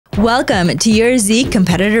Welcome to your ZIK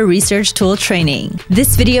Competitor Research Tool training.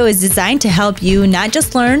 This video is designed to help you not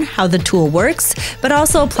just learn how the tool works, but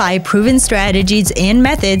also apply proven strategies and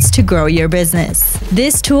methods to grow your business.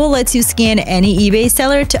 This tool lets you scan any eBay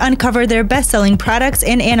seller to uncover their best-selling products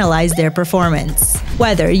and analyze their performance.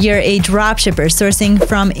 Whether you're a dropshipper sourcing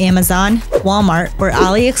from Amazon, Walmart, or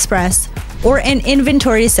AliExpress, or an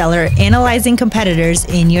inventory seller analyzing competitors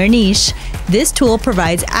in your niche, this tool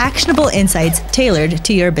provides actionable insights tailored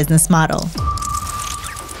to your business model.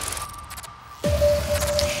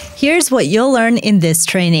 Here's what you'll learn in this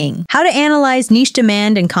training. How to analyze niche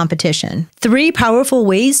demand and competition. 3 powerful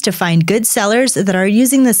ways to find good sellers that are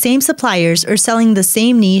using the same suppliers or selling the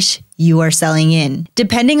same niche you are selling in,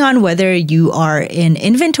 depending on whether you are an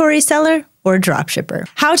inventory seller or dropshipper.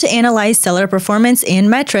 How to analyze seller performance and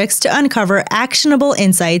metrics to uncover actionable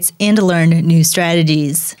insights and learn new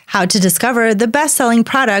strategies. How to discover the best-selling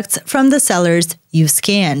products from the sellers you've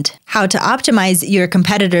scanned. How to optimize your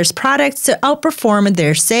competitors' products to outperform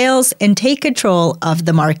their sales and take control of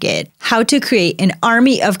the market. How to create an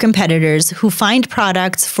army of competitors who find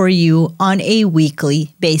products for you on a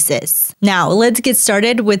weekly basis. Now, let's get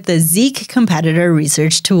started with the ZIK Competitor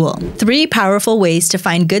Research Tool. 3 powerful ways to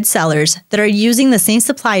find good sellers that are using the same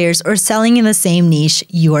suppliers or selling in the same niche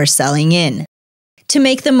you are selling in. To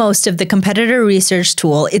make the most of the competitor research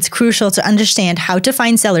tool, it's crucial to understand how to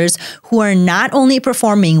find sellers who are not only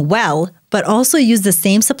performing well, but also use the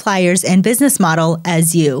same suppliers and business model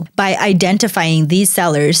as you. By identifying these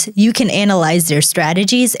sellers, you can analyze their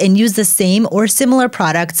strategies and use the same or similar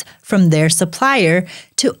products from their supplier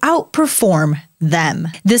to outperform them.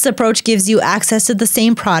 This approach gives you access to the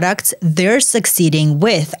same products they're succeeding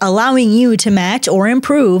with, allowing you to match or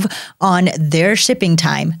improve on their shipping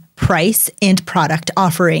time, price, and product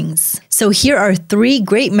offerings. So here are 3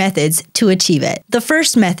 great methods to achieve it. The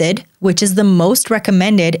first method, which is the most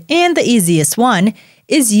recommended and the easiest one,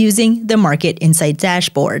 is using the Market Insights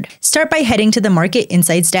dashboard. Start by heading to the Market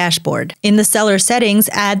Insights dashboard. In the seller settings,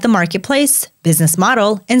 add the marketplace, business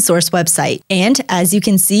model, and source website. And as you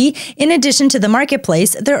can see, in addition to the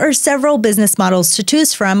marketplace, there are several business models to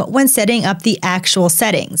choose from when setting up the actual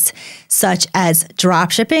settings, such as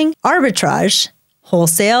dropshipping, arbitrage,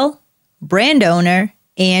 wholesale, brand owner,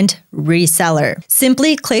 and reseller.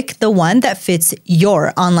 Simply click the one that fits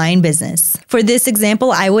your online business. For this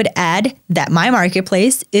example, I would add that my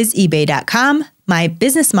marketplace is eBay.com, my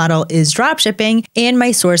business model is dropshipping, and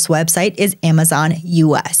my source website is Amazon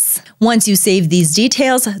US. Once you save these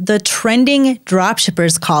details, the trending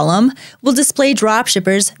dropshippers column will display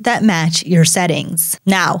dropshippers that match your settings.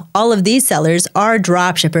 Now, all of these sellers are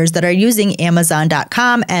dropshippers that are using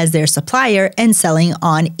Amazon.com as their supplier and selling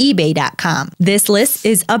on eBay.com. This list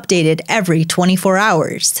is updated every 24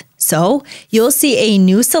 hours. So you'll see a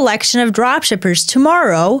new selection of dropshippers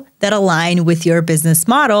tomorrow that align with your business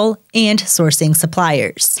model and sourcing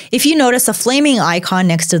suppliers. If you notice a flaming icon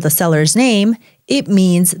next to the seller's name, it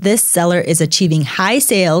means this seller is achieving high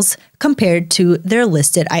sales compared to their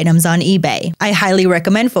listed items on eBay. I highly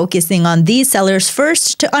recommend focusing on these sellers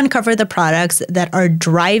first to uncover the products that are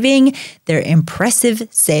driving their impressive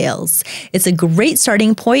sales. It's a great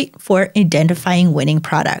starting point for identifying winning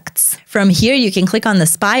products. From here, you can click on the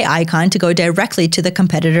spy icon to go directly to the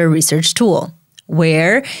competitor research tool,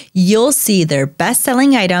 where you'll see their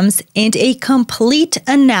best-selling items and a complete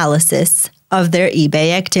analysis of their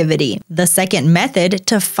eBay activity. The second method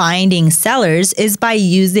to finding sellers is by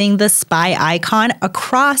using the spy icon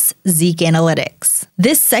across ZIK Analytics.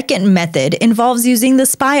 This second method involves using the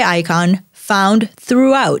spy icon found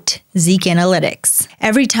throughout ZIK Analytics.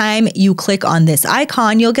 Every time you click on this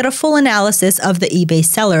icon, you'll get a full analysis of the eBay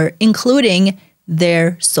seller, including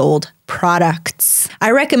their sold products.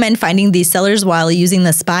 I recommend finding these sellers while using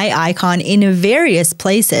the spy icon in various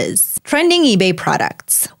places. Trending eBay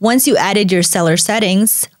products. Once you added your seller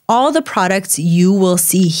settings, all the products you will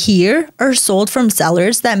see here are sold from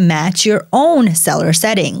sellers that match your own seller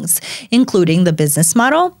settings, including the business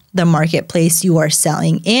model, the marketplace you are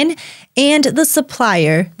selling in, and the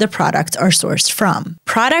supplier the products are sourced from.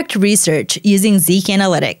 Product research using ZIK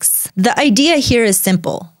Analytics. The idea here is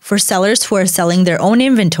simple. For sellers who are selling their own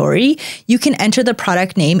inventory, you can enter the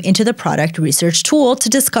product name into the product research tool to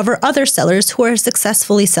discover other sellers who are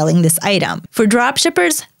successfully selling this item. For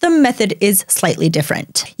dropshippers, the method is slightly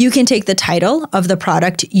different. You can take the title of the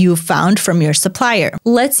product you found from your supplier.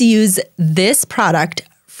 Let's use this product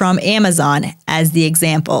from Amazon as the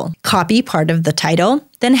example. Copy part of the title,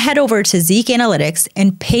 then head over to ZIK Analytics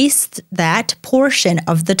and paste that portion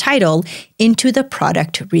of the title into the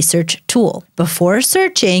product research tool. Before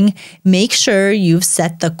searching, make sure you've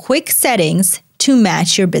set the quick settings to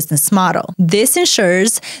match your business model. This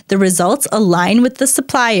ensures the results align with the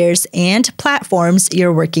suppliers and platforms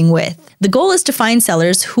you're working with. The goal is to find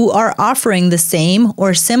sellers who are offering the same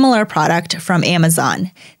or similar product from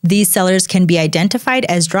Amazon. These sellers can be identified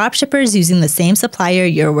as dropshippers using the same supplier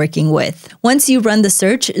you're working with. Once you run the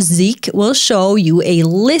search, ZIK will show you a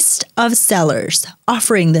list of sellers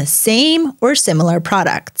offering the same or similar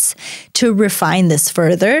products. To refine this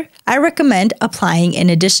further, I recommend applying an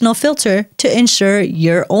additional filter to ensure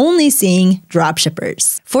you're only seeing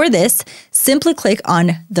dropshippers. For this, simply click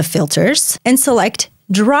on the filters and select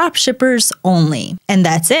dropshippers only. And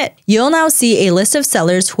that's it. You'll now see a list of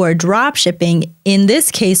sellers who are dropshipping, in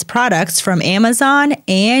this case, products from Amazon,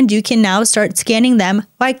 and you can now start scanning them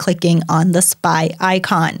by clicking on the spy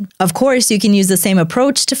icon. Of course, you can use the same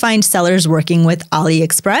approach to find sellers working with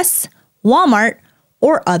AliExpress, Walmart,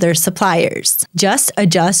 or other suppliers. Just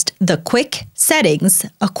adjust the quick settings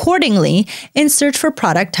accordingly and search for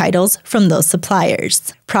product titles from those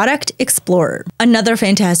suppliers. Product Explorer. Another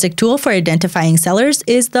fantastic tool for identifying sellers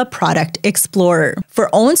is the Product Explorer. For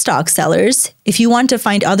own stock sellers, if you want to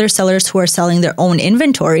find other sellers who are selling their own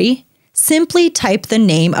inventory, simply type the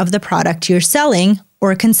name of the product you're selling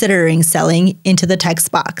or considering selling into the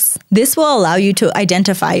text box. This will allow you to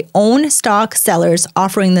identify own stock sellers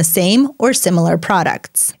offering the same or similar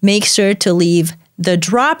products. Make sure to leave the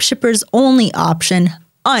dropshippers only option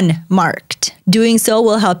unmarked. Doing so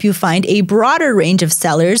will help you find a broader range of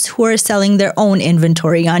sellers who are selling their own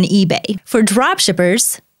inventory on eBay. For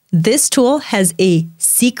dropshippers, this tool has a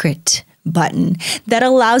secret button that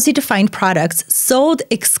allows you to find products sold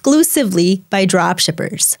exclusively by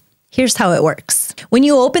dropshippers. Here's how it works. When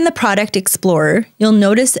you open the Product Explorer, you'll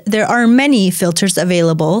notice there are many filters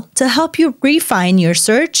available to help you refine your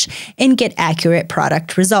search and get accurate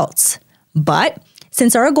product results. But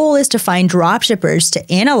since our goal is to find dropshippers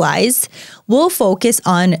to analyze, we'll focus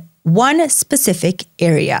on one specific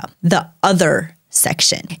area, the Other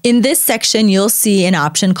section. In this section, you'll see an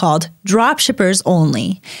option called Dropshippers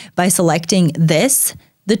Only. By selecting this,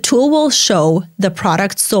 the tool will show the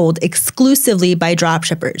products sold exclusively by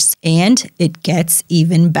dropshippers, and it gets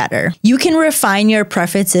even better. You can refine your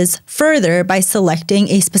preferences further by selecting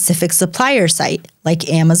a specific supplier site, like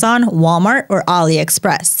Amazon, Walmart, or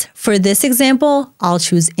AliExpress. For this example, I'll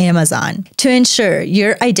choose Amazon. To ensure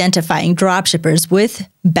you're identifying dropshippers with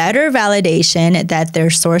better validation that they're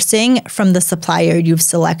sourcing from the supplier you've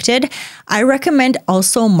selected, I recommend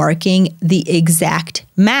also marking the exact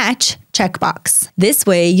match checkbox. This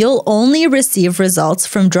way, you'll only receive results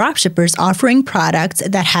from dropshippers offering products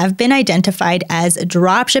that have been identified as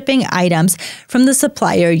dropshipping items from the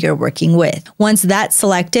supplier you're working with. Once that's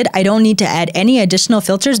selected, I don't need to add any additional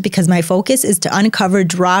filters because my focus is to uncover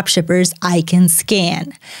dropshippers I can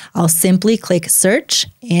scan. I'll simply click search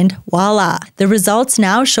and voila. The results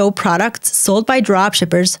now show products sold by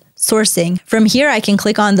dropshippers sourcing. From here, I can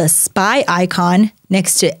click on the spy icon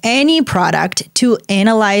next to any product to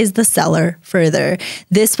analyze the seller further.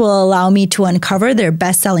 This will allow me to uncover their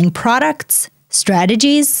best-selling products,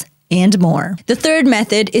 strategies, and more. The third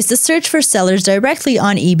method is to search for sellers directly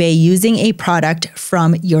on eBay using a product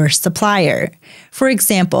from your supplier. For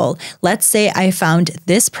example, let's say I found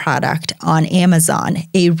this product on Amazon,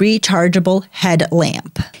 a rechargeable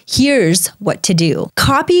headlamp. Here's what to do.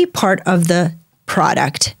 Copy part of the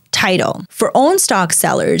product title. For own stock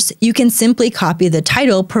sellers, you can simply copy the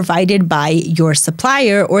title provided by your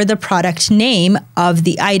supplier or the product name of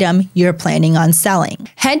the item you're planning on selling.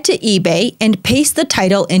 Head to eBay and paste the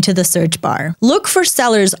title into the search bar. Look for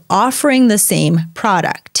sellers offering the same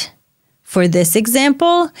product. For this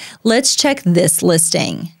example, let's check this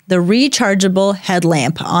listing, the rechargeable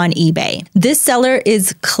headlamp on eBay. This seller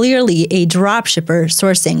is clearly a dropshipper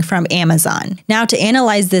sourcing from Amazon. Now, to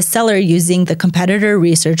analyze this seller using the competitor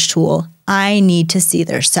research tool, I need to see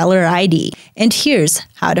their seller ID. And here's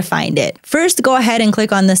how to find it. First, go ahead and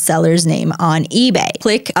click on the seller's name on eBay.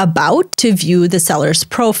 Click About to view the seller's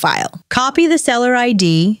profile. Copy the seller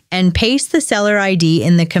ID and paste the seller ID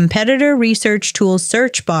in the competitor research tool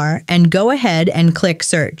search bar and go ahead and click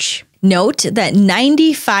search. Note that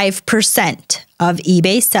 95% of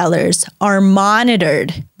eBay sellers are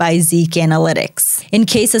monitored by ZIK Analytics. In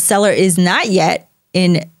case a seller is not yet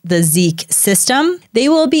in the ZIK system, they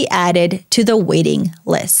will be added to the waiting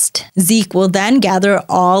list. ZIK will then gather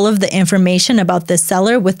all of the information about the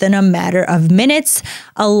seller within a matter of minutes,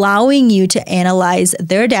 allowing you to analyze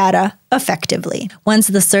their data effectively. Once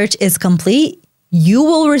the search is complete, you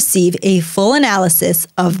will receive a full analysis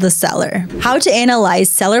of the seller. How to analyze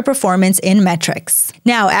seller performance in metrics.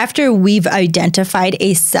 Now, after we've identified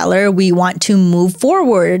a seller we want to move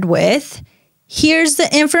forward with, Here's the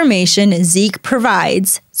information ZIK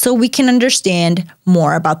provides so we can understand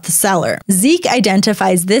more about the seller. ZIK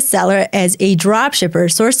identifies this seller as a dropshipper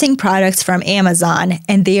sourcing products from Amazon,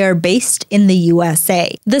 and they are based in the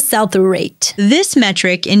USA. The sell-through rate. This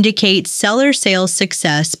metric indicates seller sales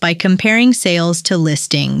success by comparing sales to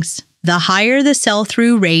listings. The higher the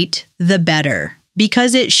sell-through rate, the better,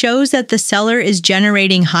 because it shows that the seller is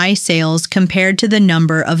generating high sales compared to the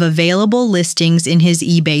number of available listings in his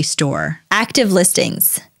eBay store. Active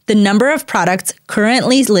listings. The number of products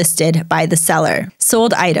currently listed by the seller.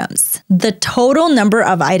 Sold items. The total number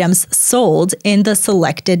of items sold in the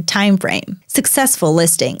selected time frame. Successful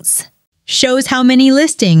listings. Shows how many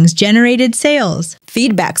listings generated sales.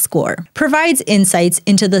 Feedback score. Provides insights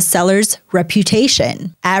into the seller's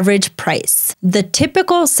reputation. Average price. The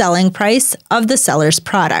typical selling price of the seller's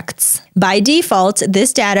products. By default,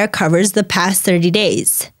 this data covers the past 30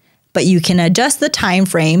 days, but you can adjust the time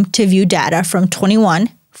frame to view data from 21,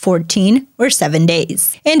 14, or 7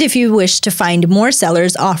 days. And if you wish to find more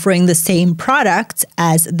sellers offering the same products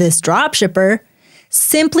as this dropshipper,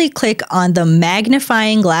 simply click on the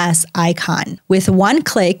magnifying glass icon. With one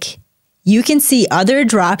click, you can see other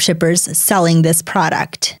dropshippers selling this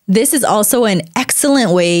product. This is also an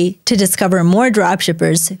excellent way to discover more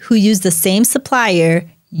dropshippers who use the same supplier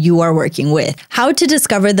you are working with. How to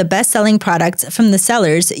discover the best-selling products from the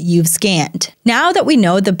sellers you've scanned. Now that we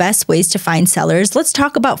know the best ways to find sellers, let's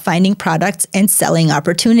talk about finding products and selling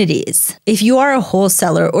opportunities. If you are a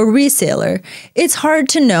wholesaler or reseller, it's hard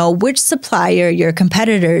to know which supplier your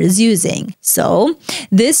competitor is using. So,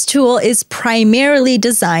 this tool is primarily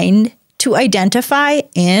designed to identify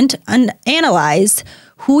and analyze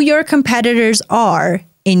who your competitors are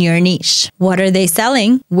in your niche. What are they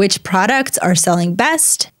selling? Which products are selling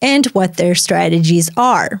best? And what their strategies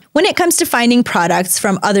are. When it comes to finding products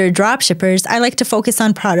from other dropshippers, I like to focus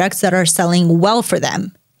on products that are selling well for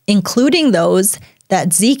them, including those that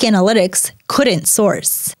ZIK Analytics couldn't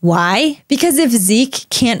source. Why? Because if ZIK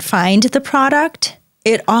can't find the product,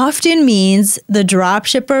 it often means the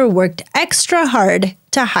dropshipper worked extra hard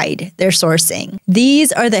to hide their sourcing.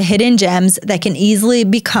 These are the hidden gems that can easily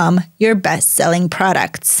become your best-selling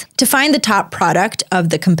products. To find the top product of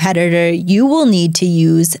the competitor, you will need to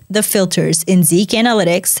use the filters in ZIK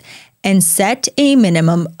Analytics and set a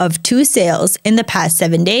minimum of 2 sales in the past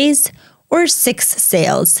 7 days or 6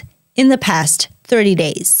 sales in the past 30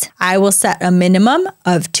 days. I will set a minimum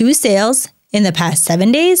of 2 sales in the past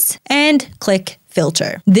 7 days and click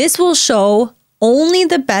Filter. This will show only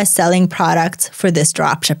the best-selling products for this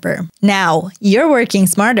dropshipper. Now, you're working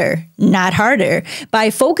smarter, not harder, by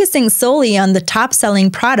focusing solely on the top-selling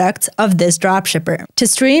products of this dropshipper. To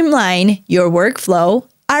streamline your workflow,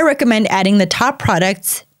 I recommend adding the top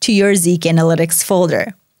products to your ZIK Analytics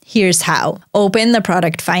folder. Here's how. Open the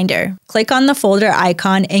product finder. Click on the folder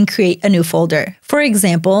icon and create a new folder. For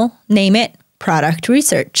example, name it Product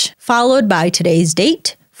Research, followed by today's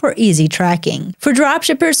date, for easy tracking. For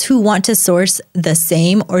dropshippers who want to source the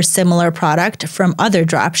same or similar product from other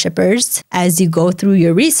dropshippers, as you go through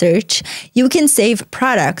your research, you can save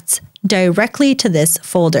products directly to this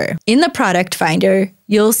folder. In the product finder,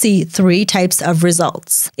 you'll see 3 types of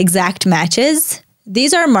results. Exact matches.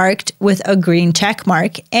 These are marked with a green check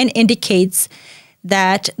mark and indicates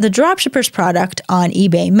that the dropshipper's product on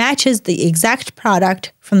eBay matches the exact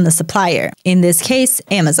product from the supplier, in this case,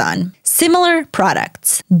 Amazon. Similar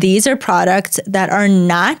products. These are products that are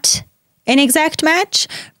not an exact match,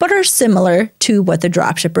 but are similar to what the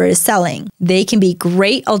dropshipper is selling. They can be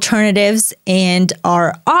great alternatives and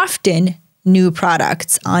are often new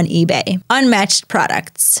products on eBay. Unmatched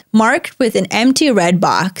products. Marked with an empty red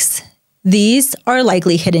box, these are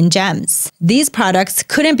likely hidden gems. These products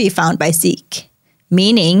couldn't be found by ZIK,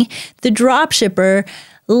 meaning the dropshipper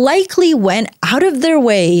likely went out of their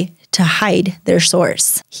way to hide their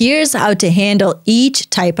source. Here's how to handle each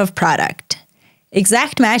type of product.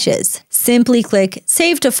 Exact matches. Simply click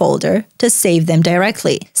Save to Folder to save them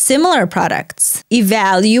directly. Similar products.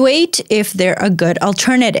 Evaluate if they're a good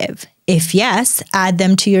alternative. If yes, add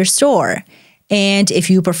them to your store. And if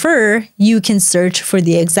you prefer, you can search for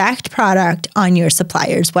the exact product on your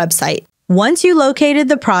supplier's website. Once you located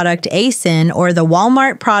the product ASIN or the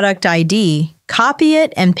Walmart product ID, copy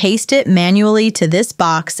it and paste it manually to this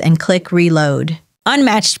box and click Reload.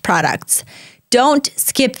 Unmatched products. Don't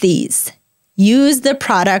skip these. Use the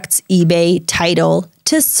product's eBay title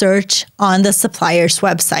to search on the supplier's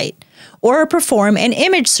website, or perform an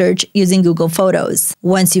image search using Google Photos.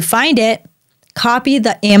 Once you find it, copy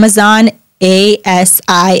the Amazon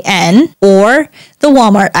ASIN or the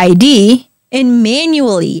Walmart ID and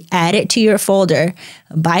manually add it to your folder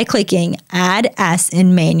by clicking Add as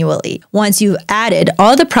in manually. Once you've added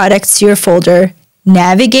all the products to your folder,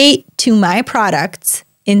 navigate to My Products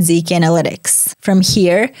in ZIK Analytics. From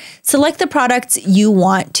here, select the products you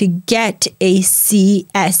want to get a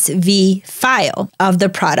CSV file of the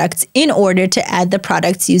products in order to add the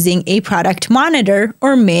products using a product monitor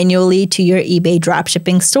or manually to your eBay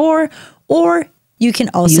dropshipping store, or you can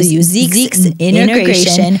also use ZIK's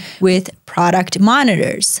integration with product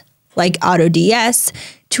monitors like AutoDS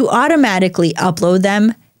to automatically upload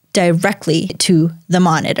them directly to the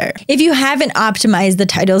monitor. If you haven't optimized the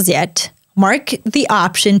titles yet, mark the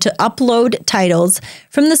option to upload titles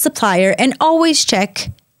from the supplier and always check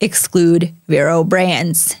Exclude Vero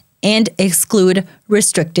Brands and exclude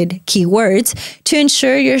restricted keywords to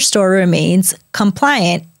ensure your store remains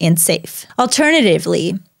compliant and safe.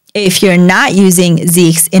 Alternatively, if you're not using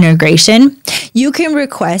ZIK's integration, you can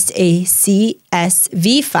request a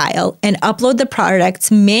CSV file and upload the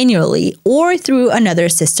products manually or through another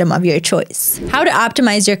system of your choice. How to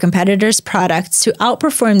optimize your competitors' products to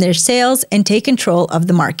outperform their sales and take control of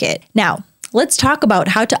the market. Now, let's talk about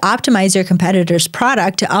how to optimize your competitor's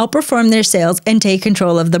product to outperform their sales and take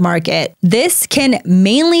control of the market. This can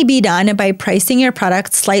mainly be done by pricing your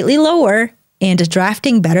product slightly lower and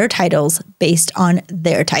drafting better titles based on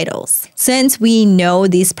their titles. Since we know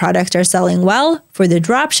these products are selling well for the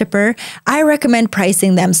dropshipper, I recommend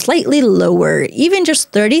pricing them slightly lower, even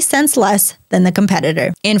just 30 cents less than the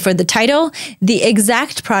competitor. And for the title, the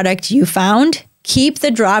exact product you found, keep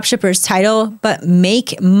the dropshipper's title, but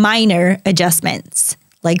make minor adjustments,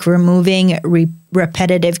 like removing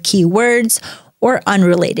repetitive keywords or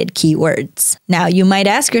unrelated keywords. Now, you might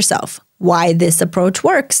ask yourself, why this approach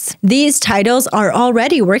works. These titles are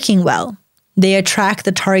already working well. They attract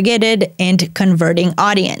the targeted and converting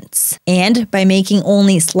audience. And by making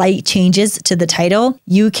only slight changes to the title,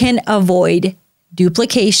 you can avoid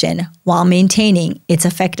duplication while maintaining its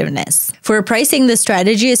effectiveness. For pricing, the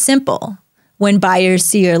strategy is simple. When buyers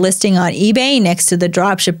see your listing on eBay next to the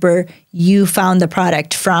dropshipper you found the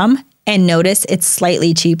product from and notice it's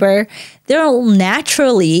slightly cheaper, they'll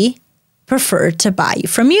naturally prefer to buy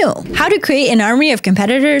from you. How to create an army of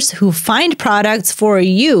competitors who find products for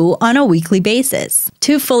you on a weekly basis.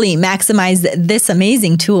 To fully maximize this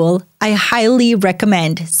amazing tool, I highly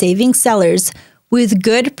recommend saving sellers with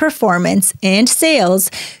good performance and sales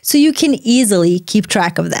so you can easily keep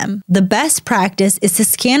track of them. The best practice is to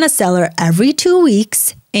scan a seller every 2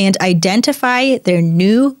 weeks and identify their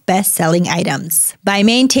new best-selling items. By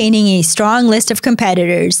maintaining a strong list of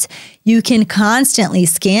competitors, you can constantly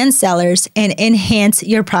scan sellers and enhance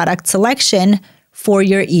your product selection for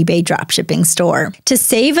your eBay dropshipping store. To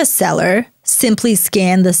save a seller, simply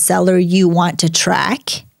scan the seller you want to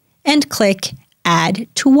track and click Add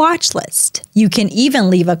to Watch List. You can even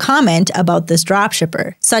leave a comment about this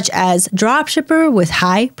dropshipper, such as dropshipper with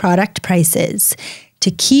high product prices, to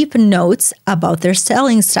keep notes about their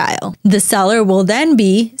selling style. The seller will then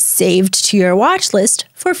be saved to your watch list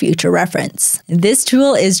for future reference. This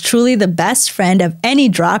tool is truly the best friend of any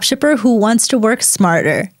dropshipper who wants to work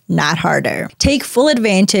smarter, not harder. Take full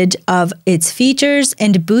advantage of its features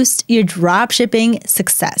and boost your dropshipping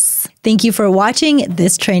success. Thank you for watching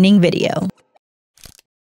this training video.